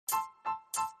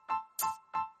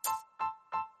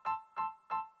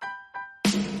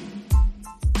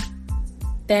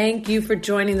Thank you for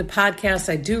joining the podcast.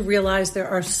 I do realize there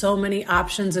are so many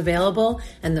options available,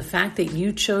 and the fact that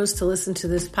you chose to listen to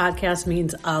this podcast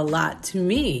means a lot to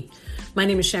me. My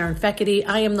name is Sharon Feckety.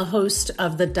 I am the host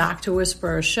of the Dr.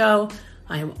 Whisperer Show.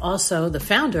 I am also the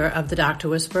founder of the Dr.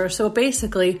 Whisperer. So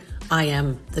basically, I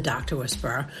am the Dr.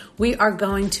 Whisperer. We are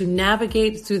going to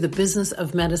navigate through the business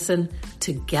of medicine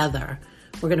together.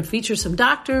 We're going to feature some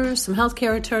doctors, some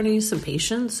healthcare attorneys, some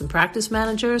patients, some practice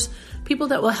managers, people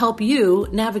that will help you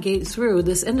navigate through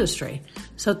this industry.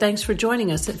 So thanks for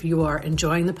joining us. If you are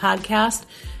enjoying the podcast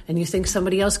and you think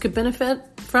somebody else could benefit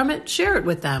from it, share it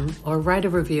with them or write a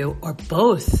review or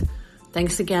both.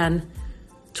 Thanks again.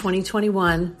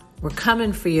 2021, we're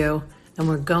coming for you and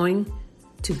we're going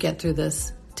to get through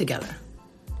this together.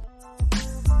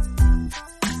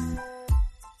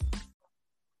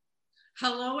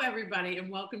 Hello, everybody,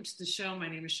 and welcome to the show. My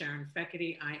name is Sharon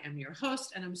Feckety. I am your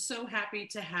host, and I'm so happy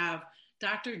to have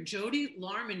Dr. Jodi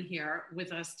Larman here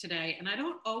with us today. And I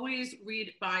don't always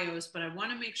read bios, but I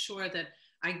want to make sure that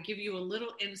I give you a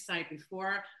little insight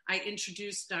before I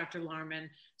introduce Dr. Larman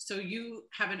so you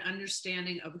have an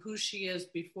understanding of who she is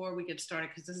before we get started,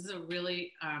 because this is a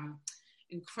really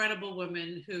incredible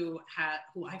woman who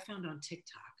I found on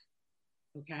TikTok.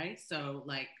 Okay, so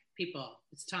people,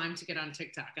 it's time to get on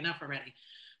TikTok. Enough already.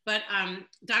 But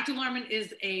Dr. Larman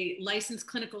is a licensed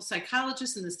clinical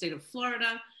psychologist in the state of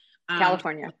Florida.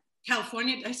 California.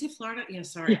 California. Did I say Florida? Yeah,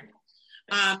 sorry.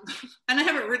 Yeah. And I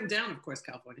have it written down, of course,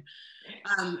 California.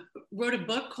 Wrote a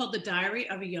book called The Diary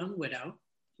of a Young Widow,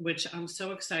 which I'm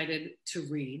so excited to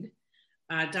read.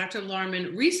 Dr.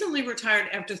 Larman recently retired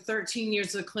after 13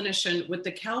 years as a clinician with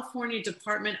the California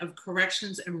Department of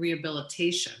Corrections and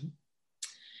Rehabilitation.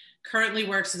 Currently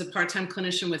works as a part-time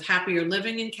clinician with Happier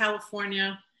Living in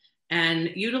California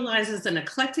and utilizes an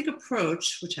eclectic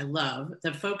approach, which I love,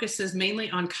 that focuses mainly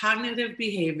on cognitive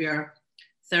behavior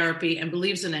therapy and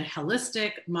believes in a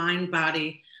holistic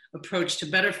mind-body approach to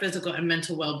better physical and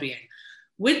mental well-being.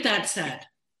 With that said,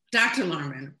 Dr.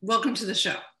 Larman, welcome to the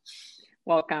show.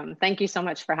 Welcome. Thank you so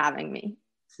much for having me.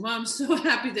 Well, I'm so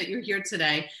happy that you're here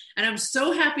today. And I'm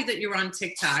so happy that you're on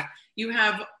TikTok. You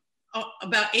have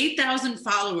about 8,000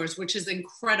 followers, which is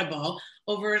incredible.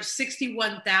 Over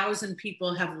 61,000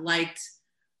 people have liked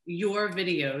your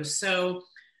videos. So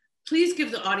please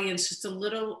give the audience just a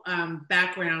little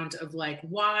background of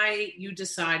why you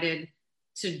decided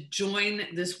to join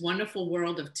this wonderful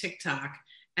world of TikTok.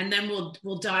 And then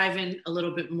we'll dive in a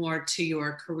little bit more to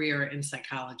your career in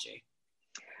psychology.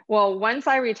 Well, once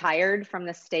I retired from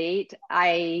the state,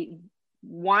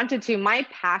 my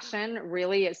passion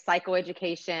really is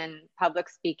psychoeducation, public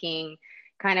speaking,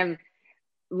 kind of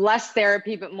less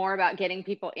therapy, but more about getting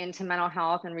people into mental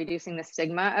health and reducing the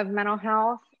stigma of mental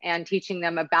health and teaching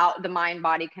them about the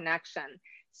mind-body connection.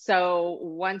 So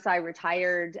once I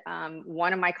retired,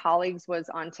 one of my colleagues was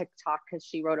on TikTok because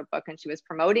she wrote a book and she was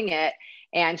promoting it.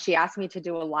 And she asked me to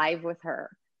do a live with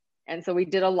her. And so we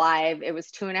did a live. It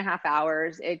was 2.5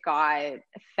 hours. It got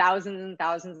thousands and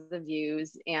thousands of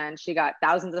views and she got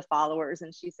thousands of followers.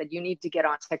 And she said, "You need to get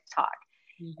on TikTok."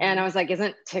 Mm-hmm. And I was like,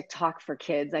 "Isn't TikTok for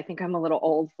kids? I think I'm a little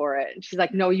old for it." And she's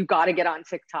like, "No, you got to get on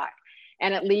TikTok.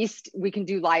 And at least we can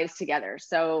do lives together.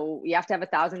 So you have to have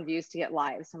 1,000 views to get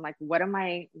live." So I'm like, what am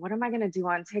I going to do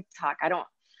on TikTok?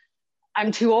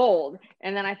 I'm too old.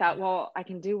 And then I thought, well, I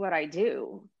can do what I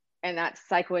do. And that's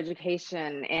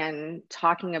psychoeducation and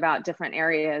talking about different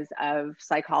areas of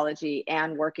psychology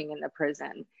and working in the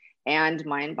prison and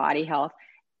mind-body health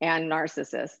and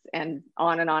narcissists and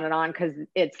on and on and on, because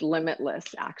it's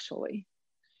limitless, actually.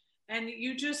 And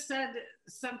you just said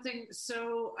something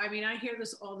I hear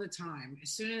this all the time. As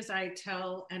soon as I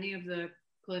tell any of the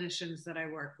clinicians that I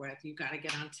work with, you got to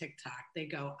get on TikTok, they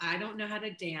go, "I don't know how to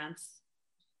dance."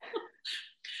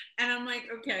 And I'm like,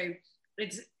 okay,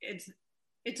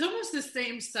 it's almost the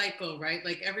same cycle, right?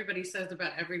 Like everybody says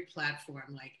about every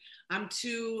platform, like I'm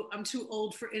too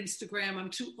old for Instagram. I'm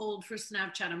too old for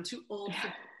Snapchat. I'm too old for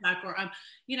TikTok, or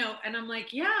and I'm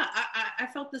like, yeah, I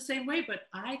felt the same way, but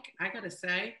I got to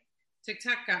say,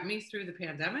 TikTok got me through the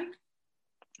pandemic.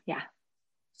 Yeah.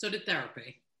 So did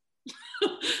therapy.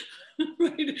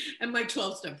 Right? And my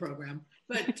 12-step program.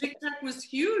 But TikTok was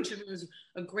huge. And it was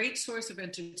a great source of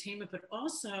entertainment, but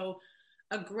also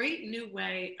a great new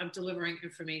way of delivering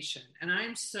information. And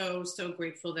I'm so, so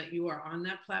grateful that you are on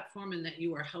that platform and that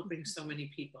you are helping so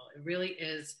many people. It really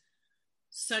is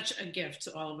such a gift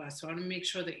to all of us. So I want to make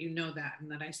sure that you know that and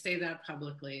that I say that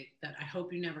publicly, that I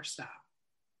hope you never stop.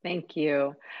 Thank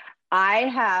you. I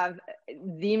have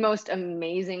the most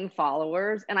amazing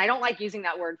followers. And I don't like using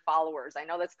that word followers. I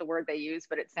know that's the word they use,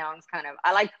 but it sounds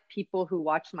I like people who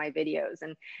watch my videos,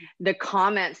 and the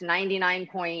comments,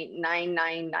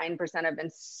 99.999% have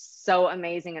been so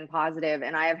amazing and positive.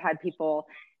 And I have had people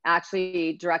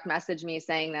actually direct message me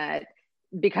saying that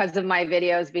because of my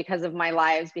videos, because of my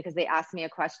lives, because they asked me a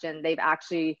question, they've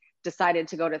actually decided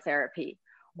to go to therapy.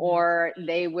 Or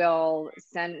they will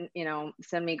send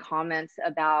me comments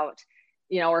about,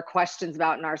 or questions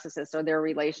about narcissists or their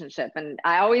relationship. And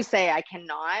I always say I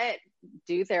cannot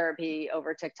do therapy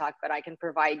over TikTok, but I can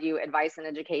provide you advice and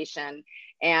education.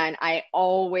 And I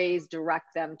always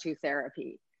direct them to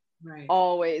therapy. Right.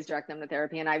 Always direct them to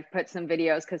therapy. And I've put some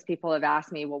videos because people have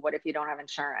asked me, well, what if you don't have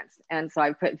insurance? And so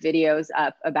I've put videos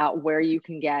up about where you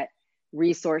can get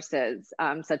resources,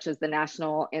 such as the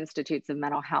National Institutes of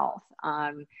Mental Health,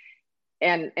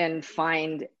 and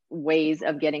find ways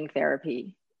of getting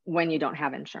therapy when you don't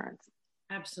have insurance.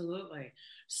 Absolutely.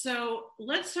 So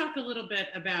let's talk a little bit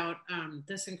about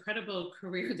this incredible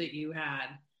career that you had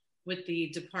with the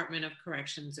Department of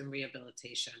Corrections and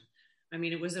Rehabilitation. I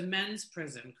mean, it was a men's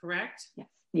prison, correct? Yes.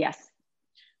 Yes.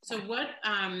 So what,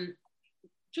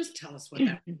 just tell us what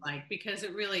that was like, because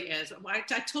it really is.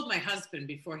 I told my husband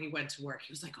before he went to work,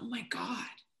 he was like, oh my God,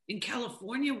 in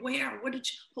California, where? What did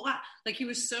you, what? Like, he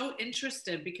was so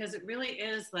interested, because it really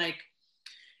is like,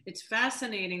 it's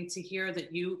fascinating to hear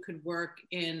that you could work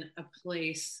in a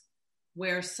place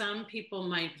where some people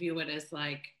might view it as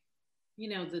like,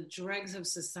 the dregs of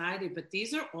society, but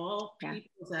these are all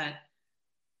people that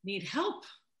need help.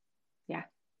 Yeah.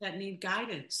 That need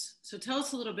guidance. So tell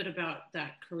us a little bit about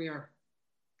that career.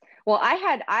 Well,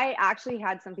 I actually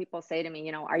had some people say to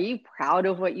me, are you proud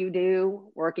of what you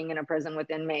do working in a prison with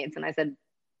inmates? And I said,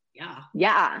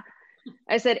 yeah.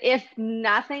 I said, if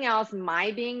nothing else,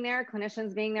 my being there,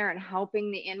 clinicians being there and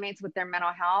helping the inmates with their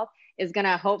mental health is going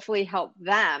to hopefully help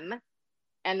them,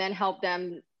 and then help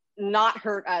them not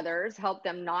hurt others, help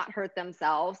them not hurt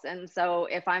themselves. And so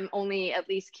if I'm only at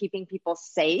least keeping people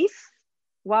safe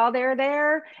while they're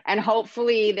there, and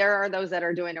hopefully there are those that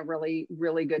are doing a really,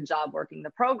 really good job working the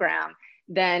program,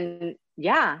 then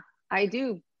I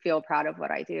do feel proud of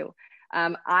what I do.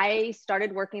 I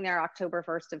started working there October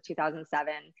 1st of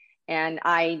 2007, and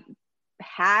I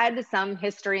had some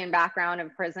history and background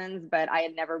of prisons, but I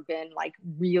had never been like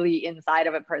really inside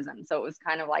of a prison. So it was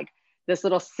kind of like this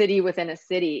little city within a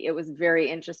city. It was very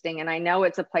interesting. And I know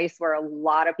it's a place where a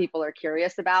lot of people are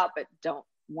curious about, but don't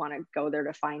want to go there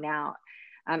to find out.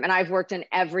 And I've worked in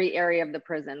every area of the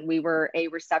prison. We were a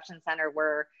reception center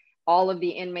where all of the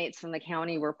inmates from the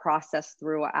county were processed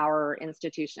through our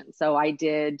institution. So I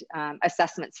did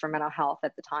assessments for mental health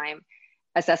at the time,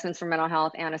 assessments for mental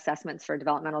health and assessments for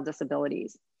developmental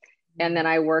disabilities. And then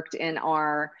I worked in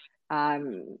our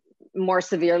more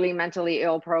severely mentally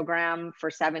ill program for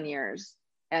 7 years,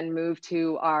 and moved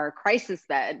to our crisis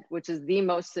bed, which is the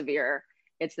most severe.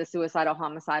 It's the suicidal,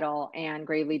 homicidal, and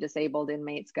gravely disabled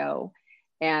inmates go.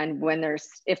 And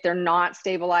if they're not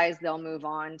stabilized, they'll move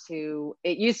on to,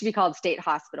 it used to be called state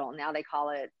hospital. Now they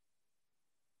call it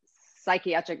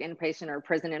psychiatric inpatient or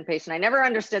prison inpatient. I never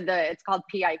understood it's called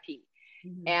PIP.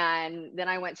 Mm-hmm. And then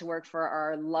I went to work for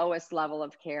our lowest level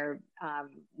of care,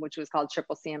 which was called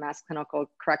triple CMS,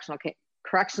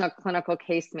 correctional clinical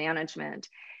case management.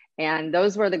 And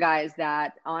those were the guys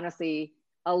that honestly,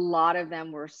 a lot of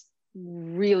them were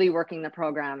really working the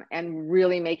program and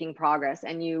really making progress.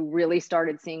 And you really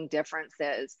started seeing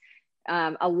differences.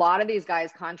 A lot of these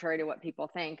guys, contrary to what people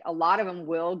think, a lot of them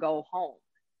will go home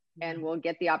and will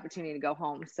get the opportunity to go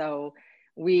home. So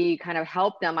we kind of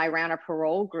helped them. I ran a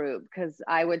parole group because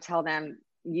I would tell them,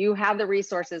 you have the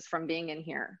resources from being in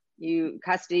here.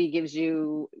 Custody gives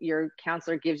you, your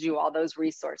counselor gives you all those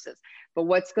resources, but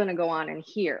what's going to go on in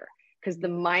here? Because the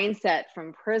mindset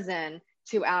from prison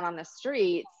to out on the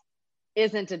streets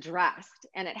isn't addressed,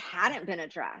 and it hadn't been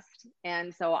addressed.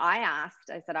 And so I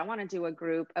said, I want to do a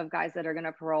group of guys that are going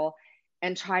to parole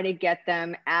and try to get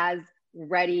them as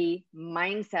ready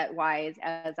mindset wise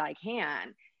as I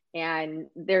can. And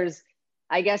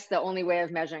I guess the only way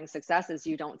of measuring success is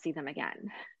you don't see them again,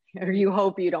 or you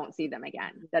hope you don't see them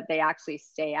again, that they actually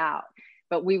stay out.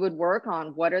 But we would work on,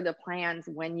 what are the plans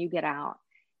when you get out,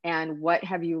 and what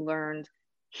have you learned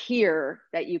here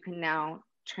that you can now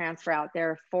transfer out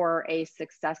there for a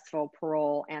successful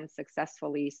parole and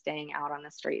successfully staying out on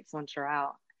the streets once you're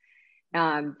out.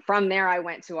 From there, I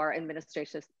went to our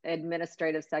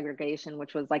administrative segregation,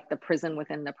 which was like the prison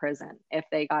within the prison. If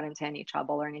they got into any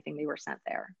trouble or anything, they were sent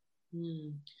there.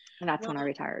 And that's when I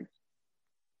retired.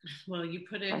 Well, you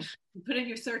put in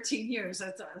your 13 years.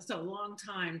 That's a long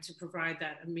time to provide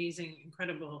that amazing,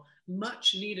 incredible,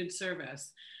 much needed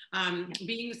service.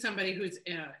 Being somebody who's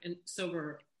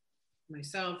sober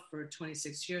myself for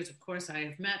 26 years, of course, I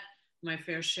have met my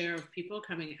fair share of people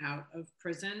coming out of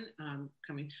prison.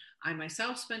 I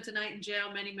myself spent a night in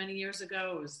jail many, many years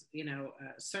ago. It was,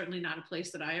 certainly not a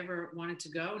place that I ever wanted to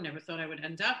go. Never thought I would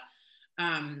end up.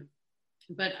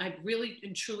 But I really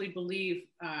and truly believe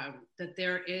that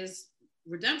there is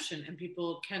redemption and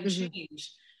people can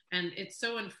change. And it's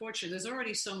so unfortunate. There's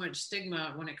already so much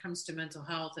stigma when it comes to mental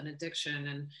health and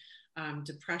addiction and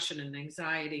depression and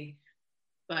anxiety.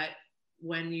 But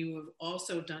when you have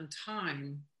also done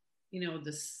time,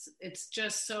 it's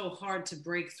just so hard to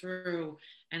break through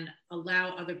and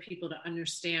allow other people to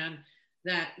understand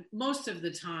that most of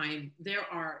the time there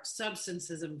are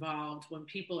substances involved when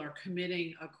people are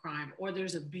committing a crime, or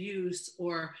there's abuse,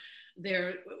 or there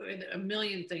are a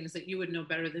million things that you would know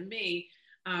better than me.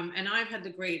 And I've had the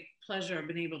great pleasure of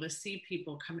being able to see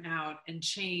people come out and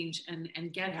change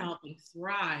and get help and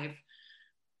thrive.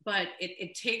 But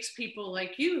it takes people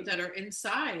like you that are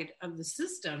inside of the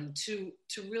system to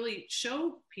really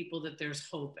show people that there's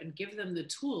hope and give them the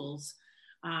tools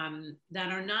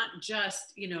that are not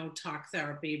just, talk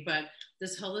therapy, but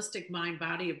this holistic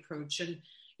mind-body approach. And,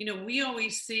 we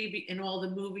always see in all the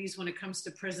movies when it comes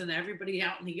to prison, everybody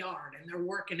out in the yard and they're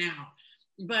working out.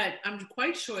 But I'm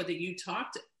quite sure that you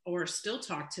talked or still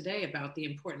talk today about the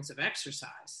importance of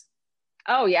exercise.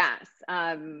 Oh, yes.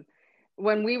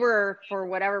 When we were, for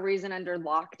whatever reason, under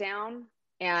lockdown,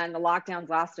 and the lockdowns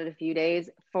lasted a few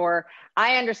days,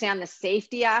 I understand the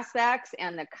safety aspects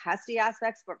and the custody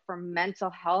aspects, but for mental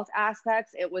health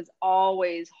aspects, it was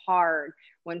always hard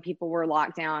when people were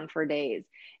locked down for days.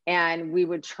 And we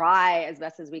would try as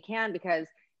best as we can, because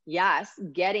yes,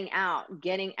 getting out,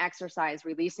 getting exercise,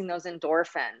 releasing those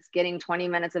endorphins, getting 20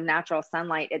 minutes of natural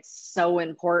sunlight, it's so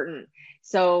important.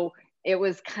 So it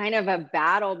was kind of a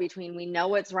battle between, we know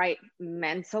what's right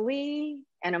mentally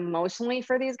and emotionally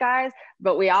for these guys,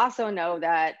 but we also know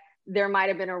that there might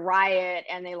have been a riot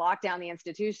and they locked down the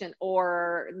institution,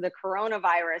 or the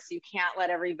coronavirus, you can't let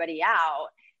everybody out.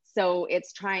 So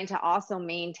it's trying to also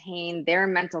maintain their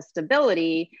mental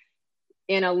stability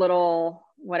in a little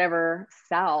whatever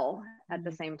cell at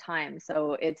the same time.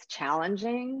 So it's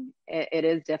challenging. It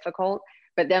is difficult.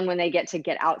 But then when they get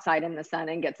outside in the sun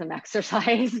and get some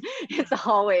exercise, it's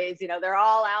always, they're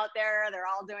all out there, they're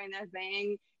all doing their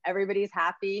thing. Everybody's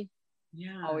happy.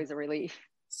 Yeah. Always a relief.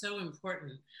 So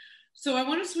important. So I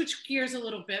want to switch gears a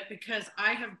little bit, because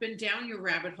I have been down your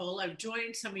rabbit hole. I've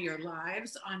joined some of your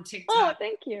lives on TikTok. Oh,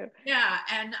 thank you. Yeah.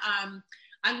 And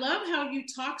I love how you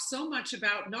talk so much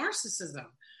about narcissism.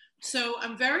 So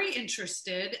I'm very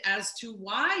interested as to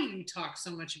why you talk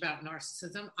so much about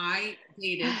narcissism. I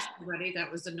dated somebody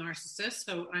that was a narcissist,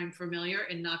 so I'm familiar,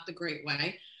 in not the great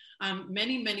way,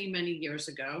 many, many, many years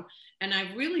ago. And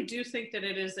I really do think that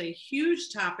it is a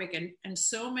huge topic, and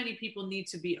so many people need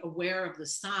to be aware of the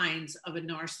signs of a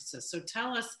narcissist. So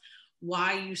tell us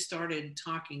why you started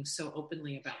talking so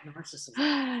openly about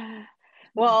narcissism.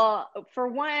 Well, for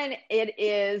one, it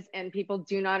is, and people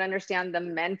do not understand, the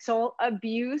mental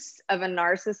abuse of a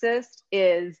narcissist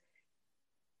is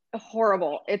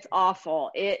horrible. It's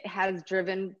awful. It has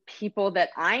driven people that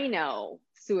I know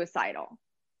suicidal.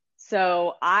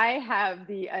 So I have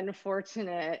the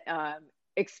unfortunate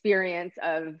experience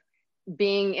of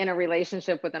being in a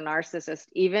relationship with a narcissist.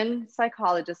 Even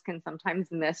psychologists can sometimes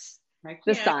miss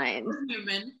the signs.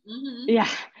 Human. Mm-hmm. Yeah.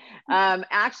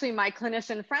 Actually, my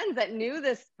clinician friends that knew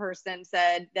this person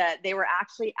said that they were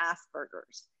actually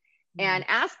Asperger's. Mm-hmm. And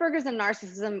Asperger's and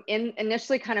narcissism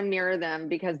initially kind of mirror them,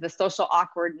 because the social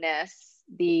awkwardness,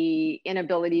 the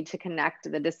inability to connect,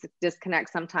 the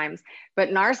disconnect sometimes. But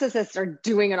narcissists are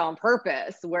doing it on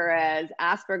purpose, whereas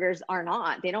Asperger's are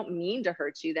not. They don't mean to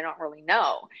hurt you. They don't really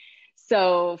know.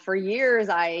 So for years,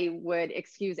 I would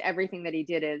excuse everything that he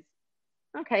did as,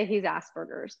 okay, he's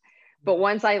Asperger's. But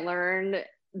once I learned,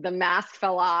 the mask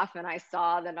fell off and I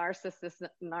saw the narcissism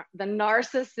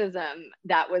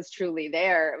that was truly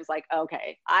there, it was like,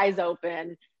 okay, eyes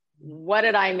open. What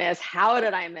did I miss? How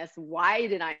did I miss? Why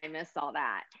did I miss all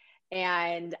that?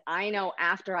 And I know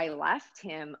after I left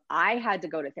him, I had to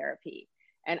go to therapy.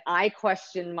 And I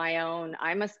questioned my own,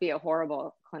 I must be a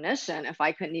horrible clinician if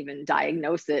I couldn't even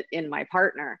diagnose it in my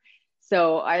partner.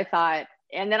 So I thought,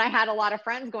 and then I had a lot of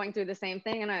friends going through the same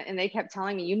thing. And they kept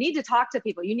telling me, you need to talk to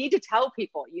people. You need to tell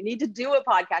people. You need to do a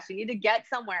podcast. You need to get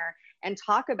somewhere and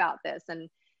talk about this. And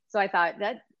so I thought,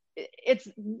 that it's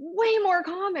way more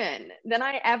common than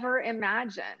I ever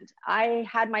imagined. I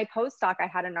had my postdoc, I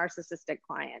had a narcissistic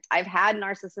client. I've had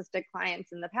narcissistic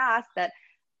clients in the past that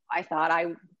I thought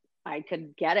I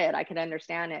could get it, I could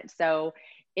understand it. So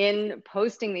in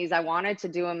posting these, I wanted to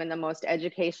do them in the most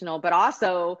educational, but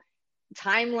also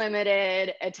time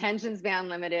limited, attention span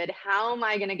limited. How am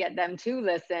I going to get them to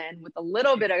listen with a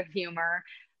little bit of humor?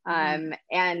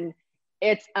 And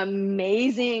it's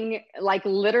amazing, like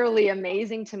literally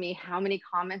amazing to me how many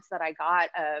comments that I got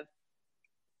of,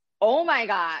 oh my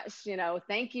gosh,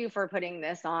 thank you for putting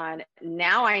this on.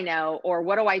 Now I know, or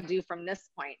what do I do from this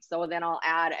point? So then I'll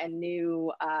add a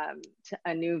new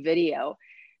video.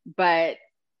 But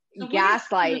so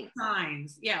gaslighting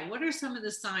signs. Yeah. What are some of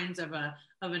the signs of a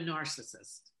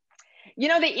narcissist?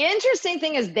 The interesting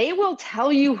thing is they will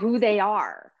tell you who they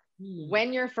are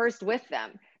when you're first with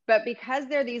them. But because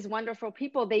they're these wonderful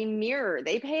people, they mirror,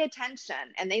 they pay attention,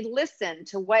 and they listen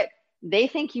to what they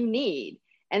think you need.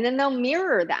 And then they'll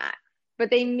mirror that, but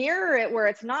they mirror it where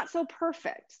it's not so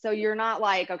perfect. So you're not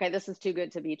like, okay, this is too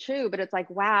good to be true, but it's like,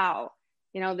 wow,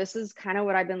 this is kind of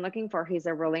what I've been looking for. He's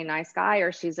a really nice guy,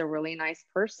 or she's a really nice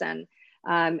person.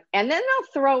 And then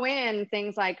they'll throw in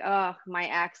things like, oh, my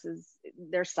ex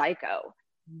they're psycho.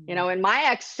 And my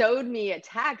ex showed me a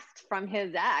text from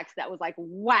his ex that was like,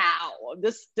 wow,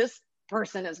 this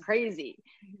person is crazy,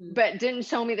 but didn't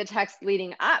show me the text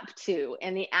leading up to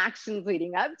and the actions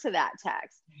leading up to that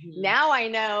text. Now I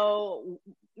know,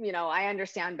 I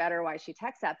understand better why she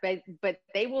texts that, but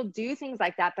they will do things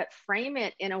like that, but frame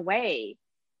it in a way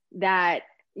that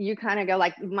you kind of go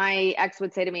like, my ex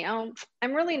would say to me, oh,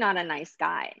 I'm really not a nice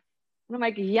guy. And I'm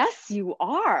like, yes, you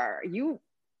are.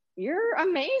 You're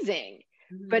amazing.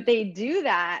 But they do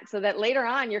that so that later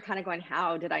on you're kind of going,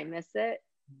 how did I miss it?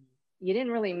 You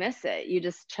didn't really miss it. You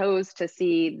just chose to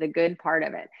see the good part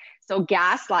of it. So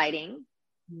gaslighting,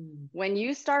 when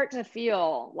you start to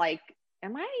feel like,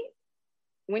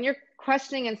 when you're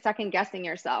questioning and second guessing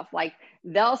yourself, like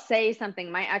they'll say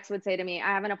something. My ex would say to me,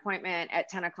 I have an appointment at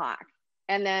 10 o'clock.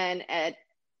 And then at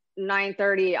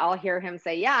 9:30, I'll hear him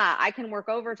say, yeah, I can work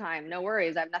overtime. No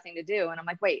worries. I have nothing to do. And I'm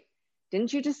like, wait,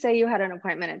 didn't you just say you had an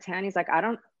appointment at 10? He's like,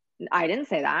 I didn't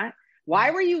say that.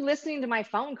 Why were you listening to my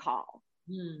phone call?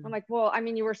 I'm like, well,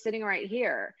 you were sitting right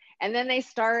here. And then they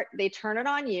turn it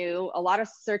on you, a lot of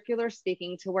circular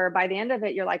speaking, to where by the end of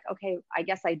it, you're like, okay, I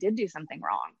guess I did do something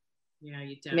wrong. Yeah,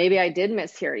 you did. Maybe I did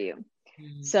mishear you.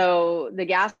 So the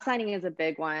gaslighting is a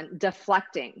big one.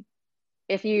 Deflecting.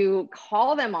 If you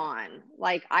call them on,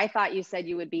 like, I thought you said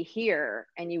you would be here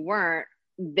and you weren't,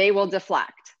 they will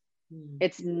deflect.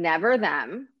 It's never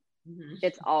them.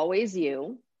 It's always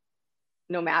you,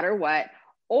 no matter what.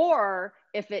 Or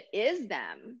if it is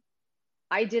them,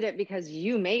 I did it because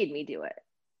you made me do it.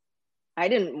 I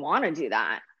didn't want to do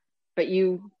that, but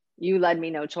you led me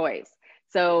no choice.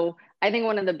 So I think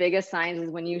one of the biggest signs is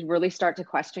when you really start to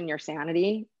question your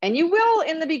sanity, and you will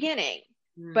in the beginning,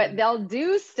 but they'll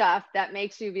do stuff that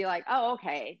makes you be like, oh,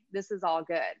 okay, this is all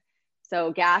good.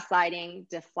 So gaslighting,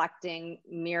 deflecting,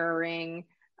 mirroring.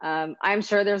 I'm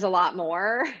sure there's a lot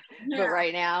more, but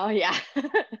right now,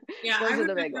 those are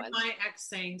the big ones. My ex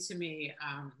saying to me,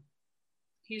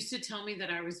 he used to tell me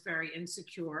that I was very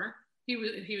insecure. He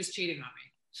was cheating on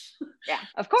me. Yeah,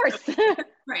 of course.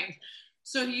 Right.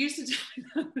 So he used to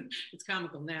tell me, it's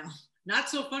comical now, not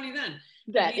so funny then.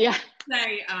 Say,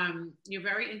 you're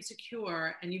very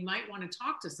insecure and you might want to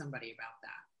talk to somebody about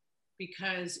that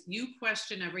because you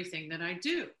question everything that I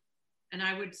do. And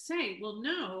I would say, well,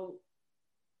 no.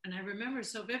 And I remember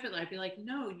so vividly, I'd be like,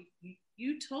 no,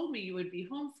 you told me you would be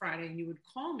home Friday and you would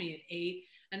call me at 8.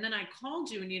 And then I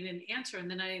called you and you didn't answer. And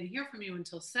then I didn't hear from you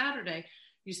until Saturday.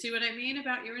 You see what I mean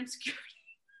about your insecurity?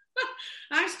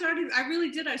 I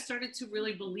started to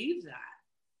really believe that.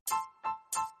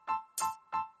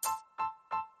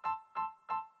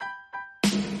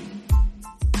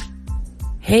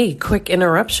 Hey, quick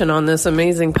interruption on this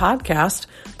amazing podcast,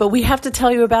 but we have to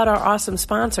tell you about our awesome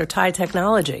sponsor, Thai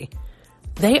Technology.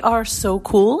 They are so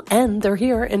cool, and they're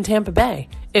here in Tampa Bay,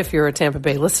 if you're a Tampa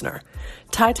Bay listener.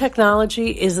 Thai Technology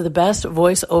is the best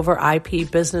voice over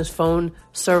IP business phone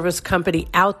service company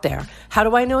out there. How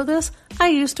do I know this? I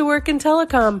used to work in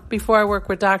telecom before I worked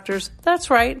with doctors. That's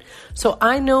right. So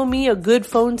I know me a good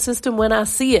phone system when I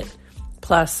see it.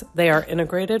 Plus, they are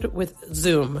integrated with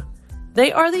Zoom.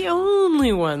 They are the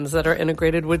only ones that are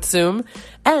integrated with Zoom.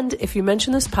 And if you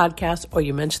mention this podcast or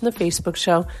you mention the Facebook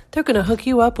show, they're going to hook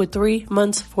you up with 3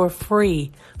 months for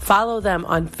free. Follow them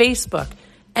on Facebook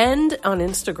and on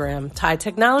Instagram. Thai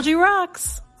Technology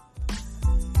rocks.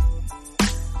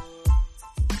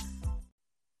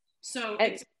 So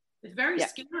it's very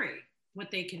scary.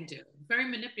 what they can do. Very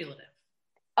manipulative.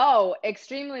 Oh,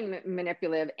 extremely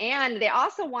manipulative. And they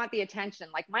also want the attention.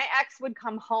 Like my ex would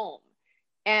come home,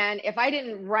 and if I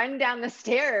didn't run down the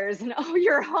stairs and, oh,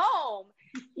 you're home,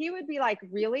 he would be like,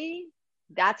 really?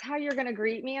 That's how you're going to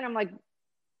greet me? And I'm like,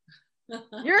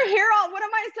 you're here all, what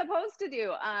am I supposed to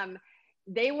do?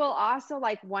 They will also,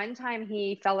 like one time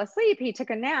he fell asleep, he took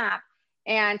a nap.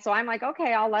 And so I'm like,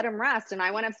 okay, I'll let him rest. And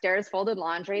I went upstairs, folded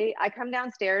laundry. I come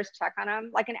downstairs, check on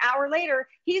him. Like an hour later,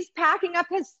 he's packing up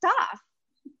his stuff.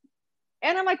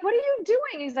 And I'm like, what are you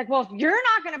doing? He's like, well, if you're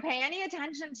not going to pay any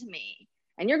attention to me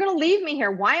and you're going to leave me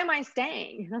here, why am I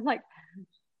staying? And I'm like,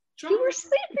 drama. You were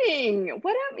sleeping.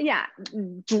 What? Yeah.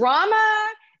 Drama.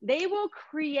 They will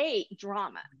create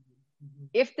drama.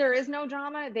 If there is no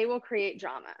drama, they will create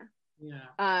drama.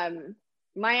 Yeah.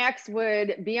 My ex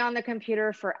would be on the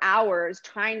computer for hours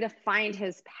trying to find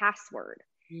his password.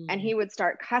 And he would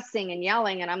start cussing and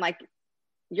yelling. And I'm like,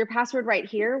 your password right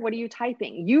here. What are you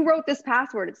typing? You wrote this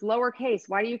password. It's lowercase.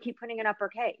 Why do you keep putting it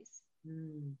uppercase?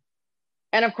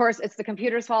 And of course, it's the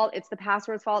computer's fault. It's the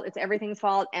password's fault. It's everything's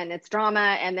fault. And it's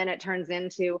drama. And then it turns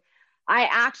into, I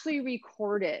actually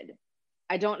recorded,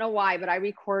 I don't know why, but I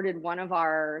recorded one of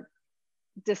our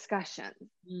discussions.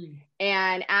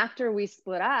 And after we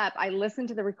split up, I listened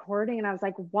to the recording and I was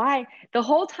like, why? The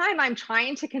whole time I'm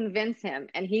trying to convince him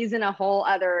and he's in a whole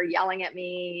other yelling at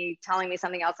me, telling me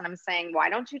something else. And I'm saying, why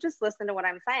don't you just listen to what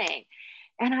I'm saying?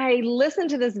 And I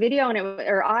listened to this video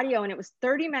or audio, and it was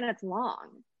 30 minutes long.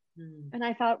 And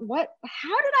I thought, how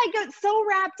did I get so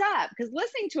wrapped up? Because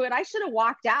listening to it, I should have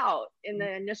walked out in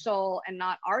the initial and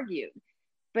not argued.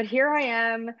 But here I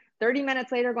am 30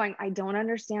 minutes later going, I don't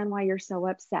understand why you're so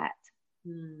upset.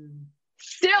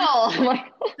 Still.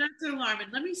 Dr.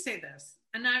 Larman, let me say this.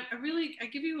 And I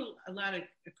give you a lot of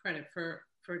credit for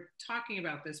talking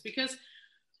about this, because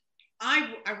I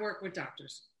work with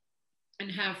doctors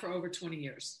and have for over 20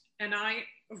 years. And I,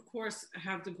 of course,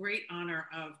 have the great honor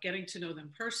of getting to know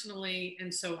them personally.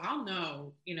 And so I'll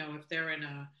know, if they're in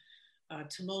a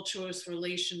tumultuous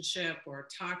relationship or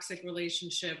a toxic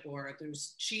relationship, or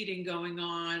there's cheating going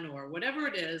on or whatever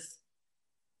it is.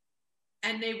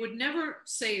 And they would never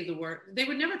say the word, they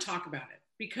would never talk about it,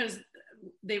 because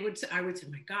I would say,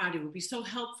 my God, it would be so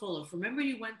helpful if, remember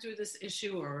you went through this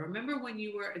issue, or remember when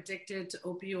you were addicted to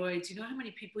opioids, you know how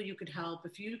many people you could help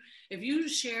if you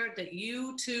shared that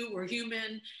you too were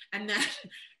human, and that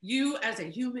you as a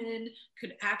human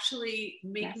could actually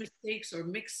make mistakes or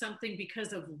mix something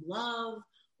because of love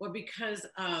or because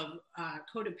of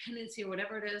codependency or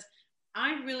whatever it is.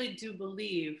 I really do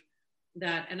believe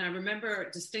that, and I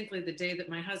remember distinctly the day that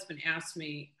my husband asked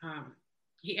me,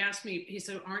 he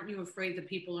said, aren't you afraid that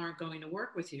people aren't going to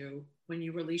work with you when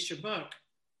you release your book,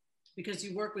 because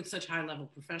you work with such high level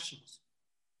professionals?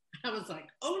 I was like,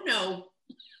 oh no.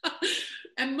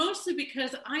 And mostly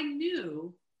because I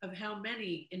knew of how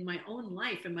many in my own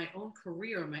life, in my own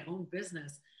career, my own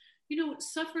business,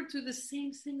 suffered through the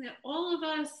same thing that all of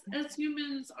us as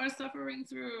humans are suffering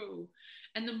through.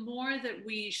 And the more that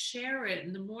we share it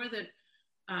and the more that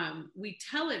we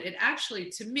tell it, it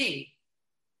actually, to me,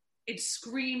 it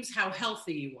screams how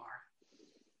healthy you are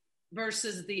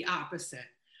versus the opposite.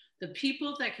 The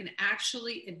people that can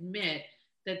actually admit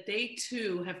that they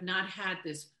too have not had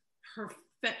this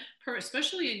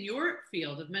especially in your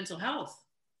field of mental health,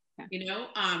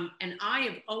 and I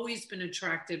have always been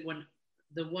attracted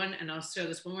and I'll share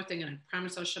this one more thing, and I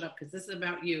promise I'll shut up because this is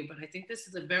about you, but I think this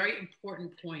is a very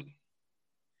important point.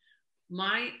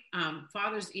 My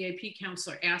father's EAP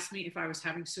counselor asked me if I was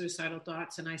having suicidal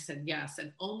thoughts, and I said yes,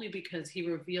 and only because he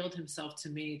revealed himself to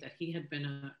me that he had been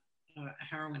a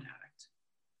heroin addict.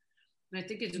 And I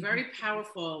think it's very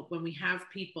powerful when we have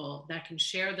people that can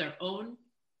share their own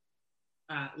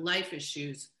life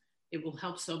issues. It will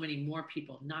help so many more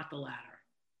people, not the latter.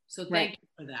 So thank you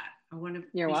for that.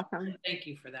 You're welcome. Thank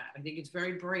you for that. I think it's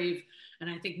very brave, and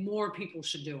I think more people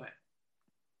should do it.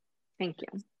 Thank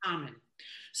you. Amen.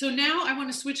 So now I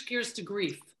want to switch gears to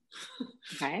grief.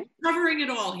 Okay. Covering it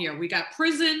all here. We got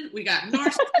prison, we got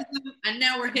narcissism, and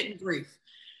now we're hitting grief.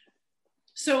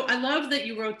 So I love that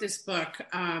you wrote this book,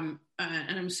 and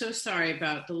I'm so sorry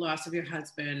about the loss of your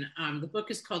husband. The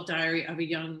book is called Diary of a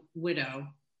Young Widow.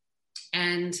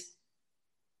 And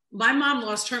my mom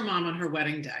lost her mom on her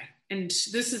wedding day. And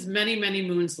this is many, many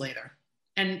moons later.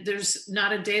 And there's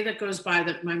not a day that goes by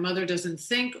that my mother doesn't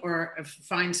think or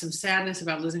find some sadness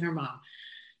about losing her mom.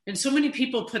 And so many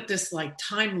people put this like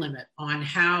time limit on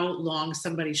how long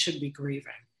somebody should be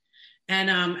grieving. And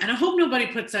I hope nobody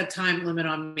puts that time limit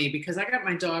on me, because I got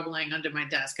my dog laying under my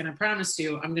desk, and I promise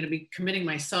you I'm going to be committing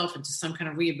myself into some kind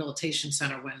of rehabilitation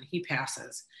center when he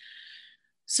passes.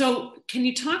 So can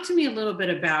you talk to me a little bit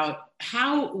about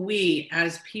how we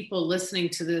as people listening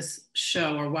to this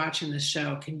show or watching this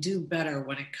show can do better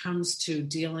when it comes to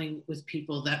dealing with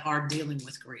people that are dealing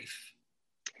with grief?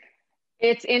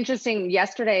 It's interesting.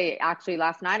 Yesterday, actually,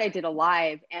 last night, I did a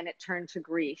live and it turned to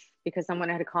grief because someone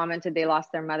had commented they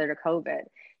lost their mother to COVID.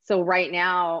 So right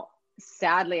now,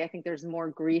 sadly, I think there's more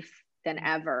grief than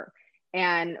ever.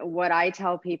 And what I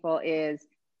tell people is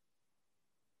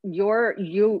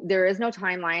there is no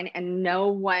timeline and no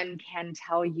one can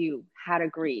tell you how to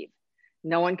grieve.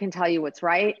 No one can tell you what's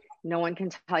right. No one can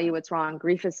tell you what's wrong.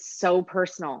 Grief is so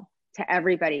personal to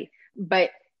everybody, but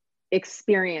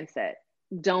experience it.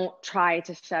 Don't try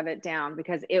to shove it down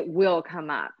because it will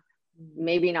come up.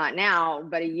 Maybe not now,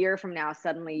 but a year from now,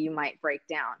 suddenly you might break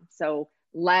down. So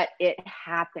let it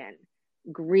happen.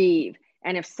 Grieve.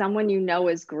 And if someone you know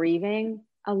is grieving,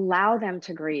 allow them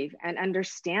to grieve and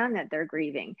understand that they're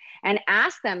grieving, and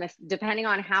ask them, if depending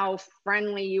on how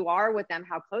friendly you are with them,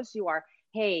 how close you are,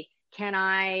 hey, can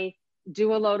I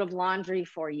do a load of laundry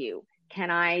for you?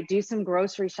 Can I do some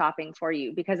grocery shopping for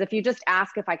you? Because if you just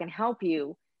ask if I can help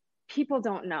you, people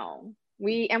don't know.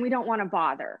 We don't want to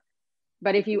bother.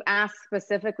 But if you ask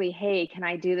specifically, hey, can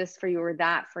I do this for you or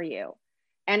that for you?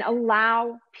 And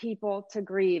allow people to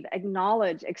grieve,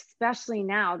 acknowledge, especially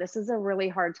now, this is a really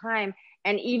hard time.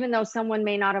 And even though someone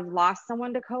may not have lost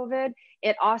someone to COVID,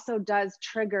 it also does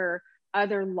trigger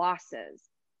other losses.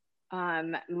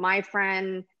 My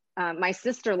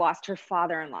sister lost her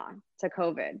father-in-law to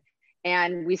COVID.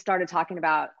 And we started talking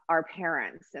about our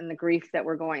parents and the grief that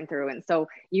we're going through. And so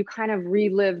you kind of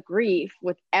relive grief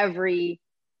with every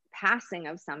passing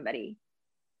of somebody,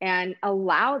 and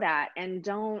allow that, and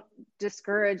don't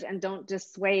discourage and don't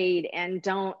dissuade, and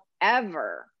don't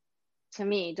ever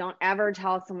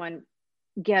tell someone,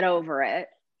 get over it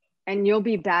and you'll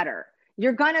be better.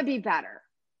 You're going to be better.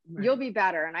 Right. You'll be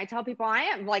better. And I tell people, I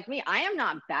am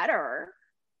not better.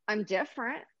 I'm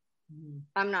different.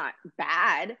 I'm not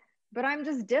bad, but I'm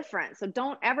just different. So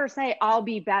don't ever say I'll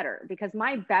be better, because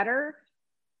my better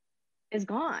is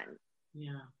gone.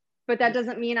 Yeah. But that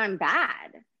doesn't mean I'm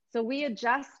bad. So we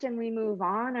adjust and we move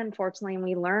on, unfortunately, and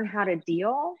we learn how to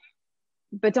deal,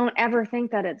 but don't ever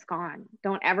think that it's gone.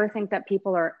 Don't ever think that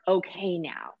people are okay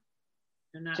now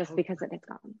just because it is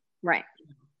gone. Right.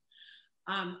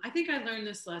 I think I learned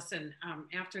this lesson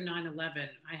after 9/11.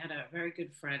 I had a very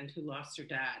good friend who lost her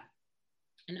dad.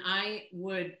 And I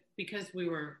would, because we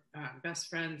were best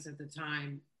friends at the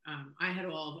time, I had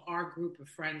all of our group of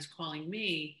friends calling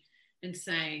me and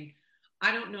saying,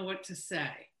 I don't know what to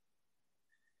say.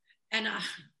 And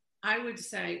I would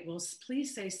say, well,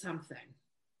 please say something.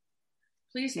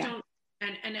 Please don't.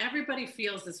 And everybody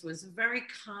feels this was very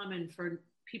common for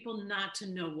people not to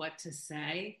know what to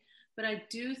say. But I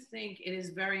do think it is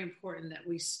very important that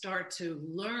we start to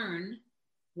learn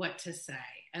what to say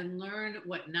and learn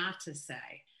what not to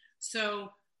say.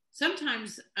 So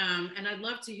sometimes, and I'd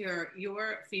love to hear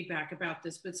your feedback about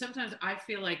this, but sometimes I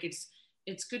feel like it's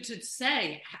good to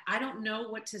say, I don't know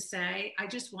what to say. I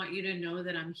just want you to know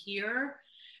that I'm here.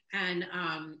 And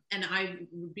I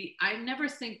never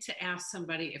think to ask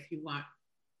somebody if you want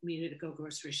me to go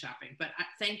grocery shopping, but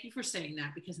thank you for saying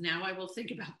that, because now I will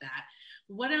think about that.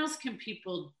 What else can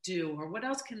people do, or what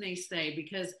else can they say?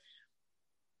 Because,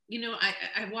 you know,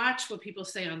 I watch what people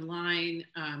say online.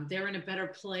 They're in a better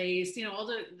place. You know, all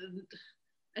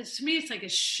to me, it's like a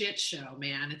shit show,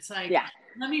 man. It's like,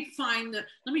 let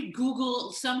me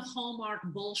Google some Hallmark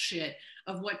bullshit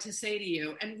of what to say to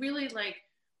you. And really, like,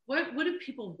 what do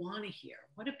people want to hear?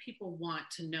 What do people want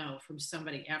to know from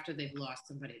somebody after they've lost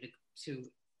somebody to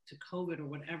COVID or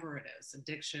whatever it is,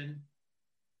 addiction?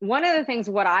 One of the things,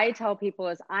 what I tell people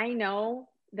is, I know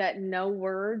that no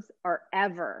words are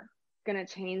ever going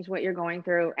to change what you're going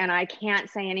through. And I can't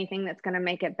say anything that's going to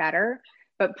make it better,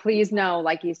 but please know,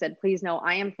 like you said, please know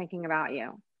I am thinking about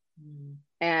you.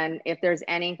 And if there's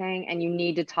anything and you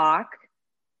need to talk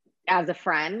as a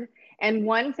friend. And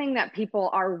one thing that people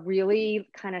are really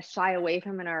kind of shy away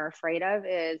from and are afraid of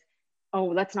is, oh,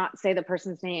 let's not say the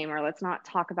person's name, or let's not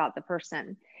talk about the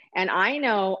person. And I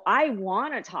know I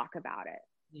want to talk about it.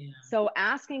 Yeah. So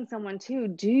asking someone too,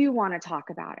 do you want to talk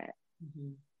about it?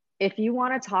 Mm-hmm. If you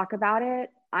want to talk about it,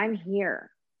 I'm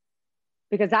here.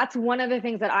 Because that's one of the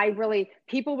things that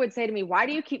people would say to me, why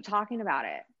do you keep talking about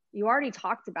it? You already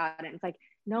talked about it. And it's like,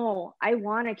 no, I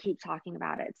want to keep talking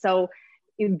about it. So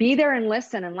be there and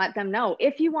listen and let them know.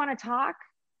 If you want to talk,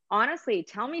 honestly,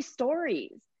 tell me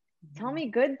stories. Mm-hmm. Tell me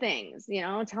good things,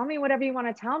 tell me whatever you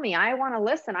want to tell me. I want to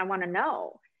listen. I want to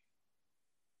know.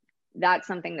 That's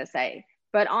something to say.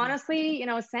 But honestly,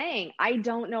 saying, I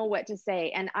don't know what to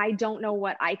say and I don't know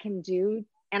what I can do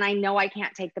and I know I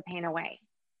can't take the pain away.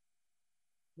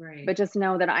 Right. But just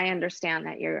know that I understand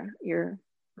that you're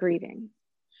grieving.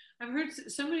 I've heard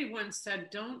somebody once said,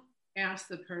 don't ask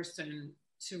the person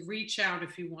to reach out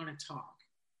if you want to talk,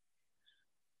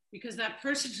 because that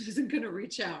person isn't going to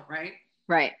reach out, right?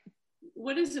 Right.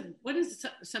 What is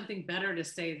something better to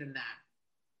say than that?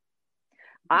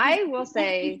 I will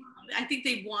say, I think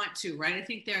they want to, right? I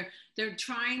think they're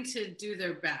trying to do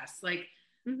their best. Like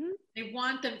they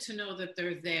want them to know that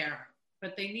they're there,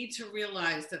 but they need to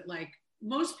realize that like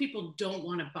most people don't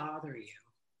want to bother you.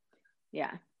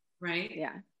 Yeah. Right?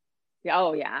 Yeah. Yeah.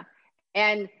 Oh yeah.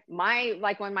 And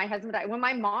when my husband died, when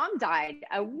my mom died,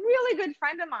 a really good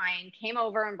friend of mine came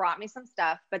over and brought me some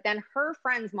stuff, but then her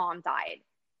friend's mom died,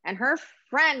 and her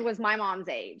friend was my mom's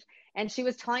age. And she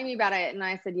was telling me about it. And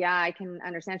I said, yeah, I can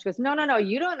understand. She goes, no,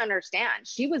 you don't understand.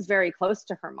 She was very close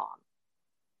to her mom.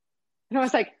 And I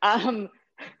was like, I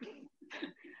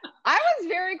was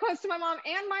very close to my mom,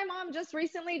 and my mom just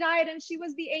recently died, and she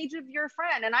was the age of your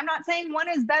friend. And I'm not saying one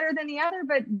is better than the other,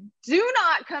 but do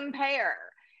not compare.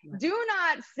 Right. Do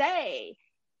not say,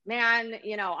 man,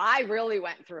 I really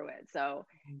went through it.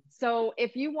 So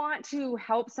if you want to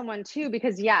help someone too,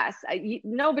 because yes,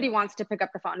 nobody wants to pick up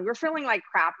the phone. We're feeling like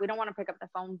crap. We don't want to pick up the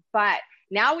phone, but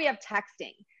now we have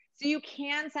texting. So you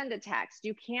can send a text.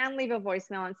 You can leave a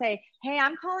voicemail and say, hey,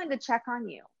 I'm calling to check on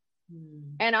you.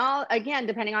 And I'll, again,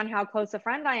 depending on how close a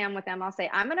friend I am with them, I'll say,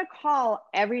 I'm going to call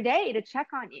every day to check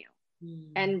on you.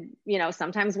 And,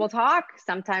 sometimes we'll talk,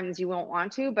 sometimes you won't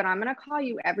want to, but I'm going to call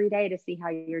you every day to see how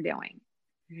you're doing.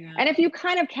 Yeah. And if you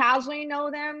kind of casually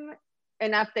know them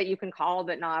enough that you can call,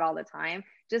 but not all the time,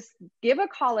 just give a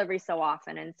call every so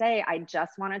often and say, I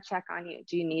just want to check on you.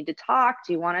 Do you need to talk?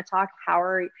 Do you want to talk? How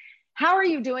are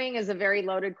you doing is a very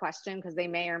loaded question, because they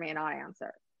may or may not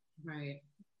answer. Right.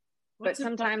 But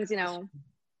sometimes,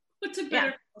 what's a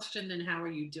better question than how are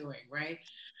you doing, right?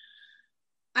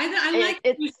 I like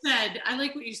what you said. I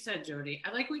like what you said, Jodi.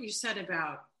 I like what you said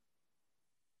about,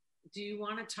 do you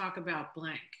want to talk about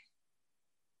blank?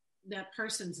 That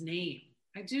person's name.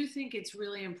 I do think it's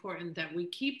really important that we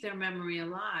keep their memory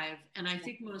alive. And I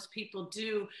think most people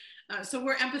do. So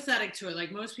we're empathetic to it.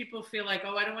 Like most people feel like,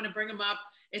 oh, I don't want to bring them up.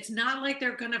 It's not like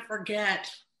they're going to forget.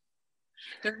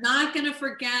 They're not going to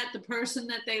forget the person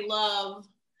that they love.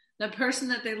 The person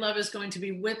that they love is going to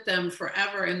be with them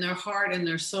forever in their heart and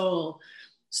their soul.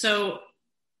 So,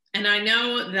 and I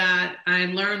know that I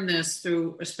learned this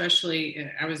through,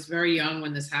 especially, I was very young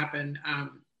when this happened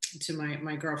to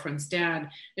my girlfriend's dad,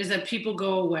 is that people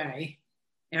go away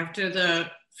after the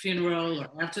funeral or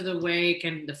after the wake,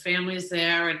 and the family's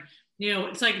there. And,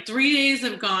 it's like 3 days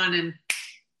have gone and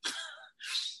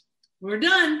we're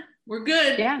done. We're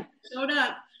good. Yeah. Showed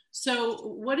up. So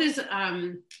what is,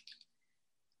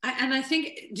 I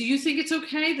think, do you think it's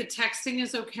okay? The texting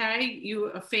is okay? You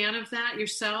a fan of that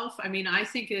yourself? I mean, I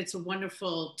think it's a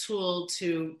wonderful tool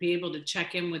to be able to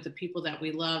check in with the people that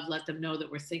we love, let them know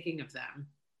that we're thinking of them.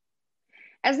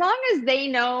 As long as they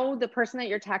know the person that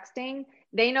you're texting,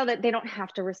 they know that they don't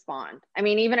have to respond. I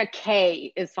mean, even a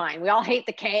K is fine. We all hate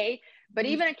the K, but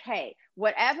even a K,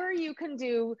 whatever you can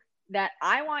do, that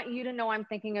I want you to know I'm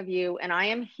thinking of you and I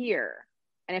am here.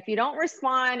 And if you don't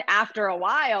respond after a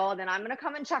while, then I'm going to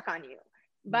come and check on you.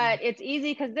 But it's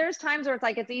easy, because there's times where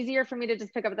it's easier for me to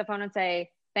just pick up the phone and say,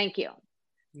 thank you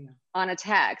on a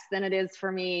text than it is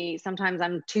for me. Sometimes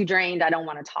I'm too drained. I don't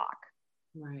want to talk.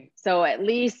 Right. So at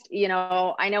least,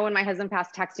 I know when my husband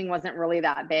passed, texting wasn't really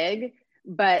that big,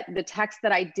 but the text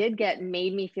that I did get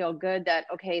made me feel good that,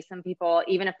 okay, some people,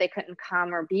 even if they couldn't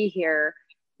come or be here,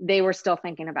 they were still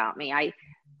thinking about me.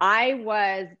 I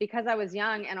was, because I was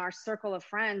young and our circle of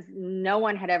friends, no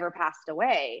one had ever passed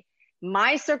away.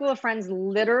 My circle of friends,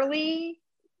 literally,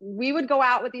 we would go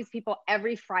out with these people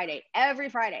every Friday.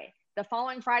 The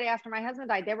following Friday after my husband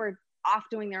died, they were off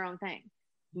doing their own thing.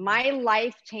 My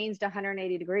life changed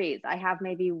 180 degrees. I have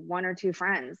maybe one or two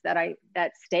friends that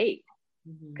stayed,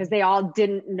 because they all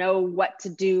didn't know what to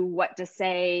do, what to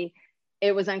say.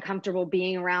 It was uncomfortable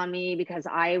being around me because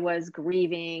I was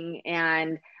grieving,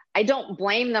 and I don't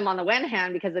blame them on the one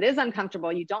hand, because it is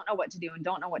uncomfortable. You don't know what to do and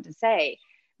don't know what to say,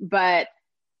 but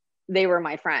they were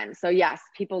my friends. So yes,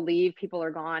 people leave, people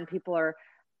are gone. People are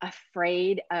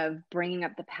afraid of bringing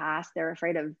up the past. They're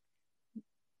afraid of,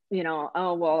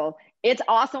 oh, well, it's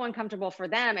also uncomfortable for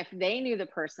them if they knew the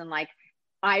person. Like,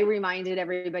 I reminded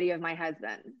everybody of my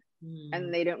husband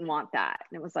and they didn't want that.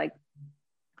 And it was like,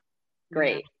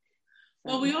 great.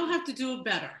 Well, we all have to do it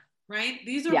better, right?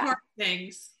 These are hard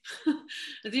things.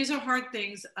 These are hard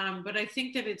things. But I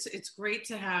think that it's great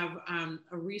to have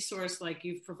a resource like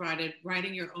you've provided,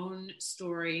 writing your own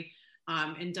story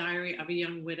in Diary of a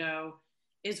Young Widow.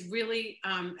 is really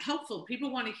helpful.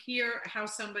 People want to hear how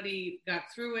somebody got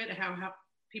through it, how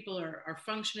people are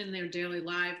functioning in their daily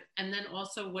life, and then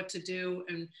also what to do.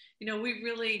 And,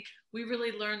 we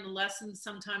really learn the lessons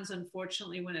sometimes,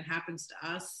 unfortunately, when it happens to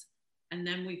us. And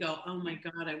then we go, oh my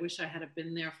God, I wish I had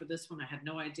been there for this one. I had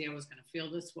no idea I was going to feel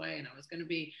this way. And I was going to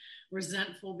be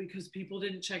resentful because people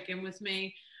didn't check in with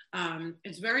me.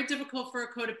 It's very difficult for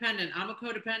a codependent. I'm a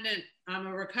codependent. I'm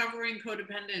a recovering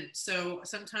codependent. So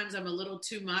sometimes I'm a little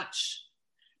too much,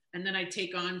 and then I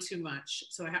take on too much.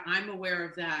 So I'm aware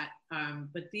of that.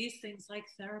 But these things like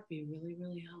therapy really,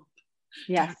 really help.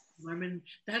 Yes. Larman,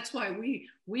 that's why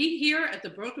we here at the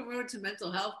Broken Road to Mental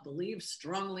Health believe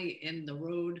strongly in the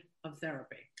road of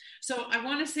therapy. So I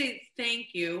want to say thank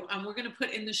you. We're going to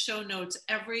put in the show notes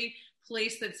every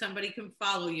place that somebody can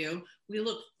follow you. We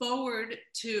look forward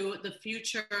to the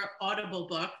future Audible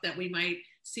book that we might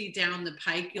see down the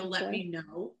pike. You'll let me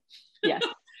know. Yes.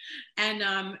 And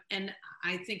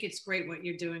I think it's great what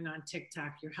you're doing on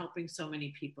TikTok. You're helping so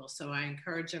many people. So I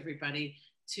encourage everybody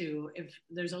if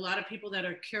there's a lot of people that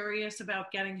are curious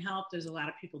about getting help, there's a lot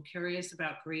of people curious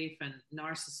about grief and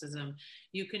narcissism.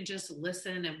 You can just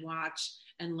listen and watch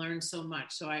and learn so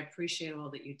much. So I appreciate all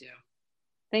that you do.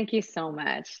 Thank you so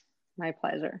much. My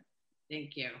pleasure.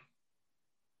 Thank you.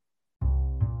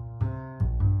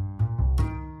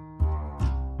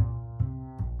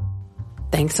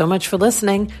 Thanks so much for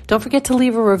listening. Don't forget to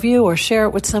leave a review or share it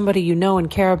with somebody you know and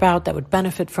care about that would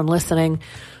benefit from listening.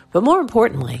 But more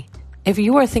importantly, if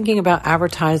you are thinking about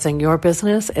advertising your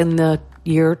business in the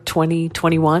year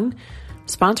 2021,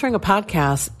 sponsoring a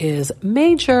podcast is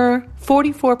major.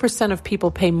 44% of people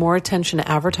pay more attention to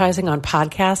advertising on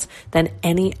podcasts than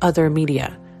any other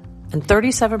media. And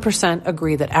 37%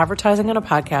 agree that advertising on a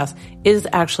podcast is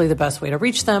actually the best way to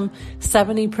reach them.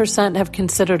 70% have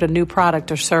considered a new product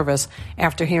or service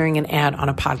after hearing an ad on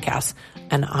a podcast.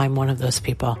 And I'm one of those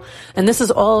people. And this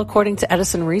is all according to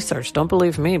Edison Research. Don't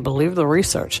believe me, believe the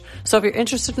research. So if you're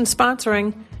interested in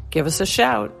sponsoring, give us a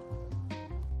shout.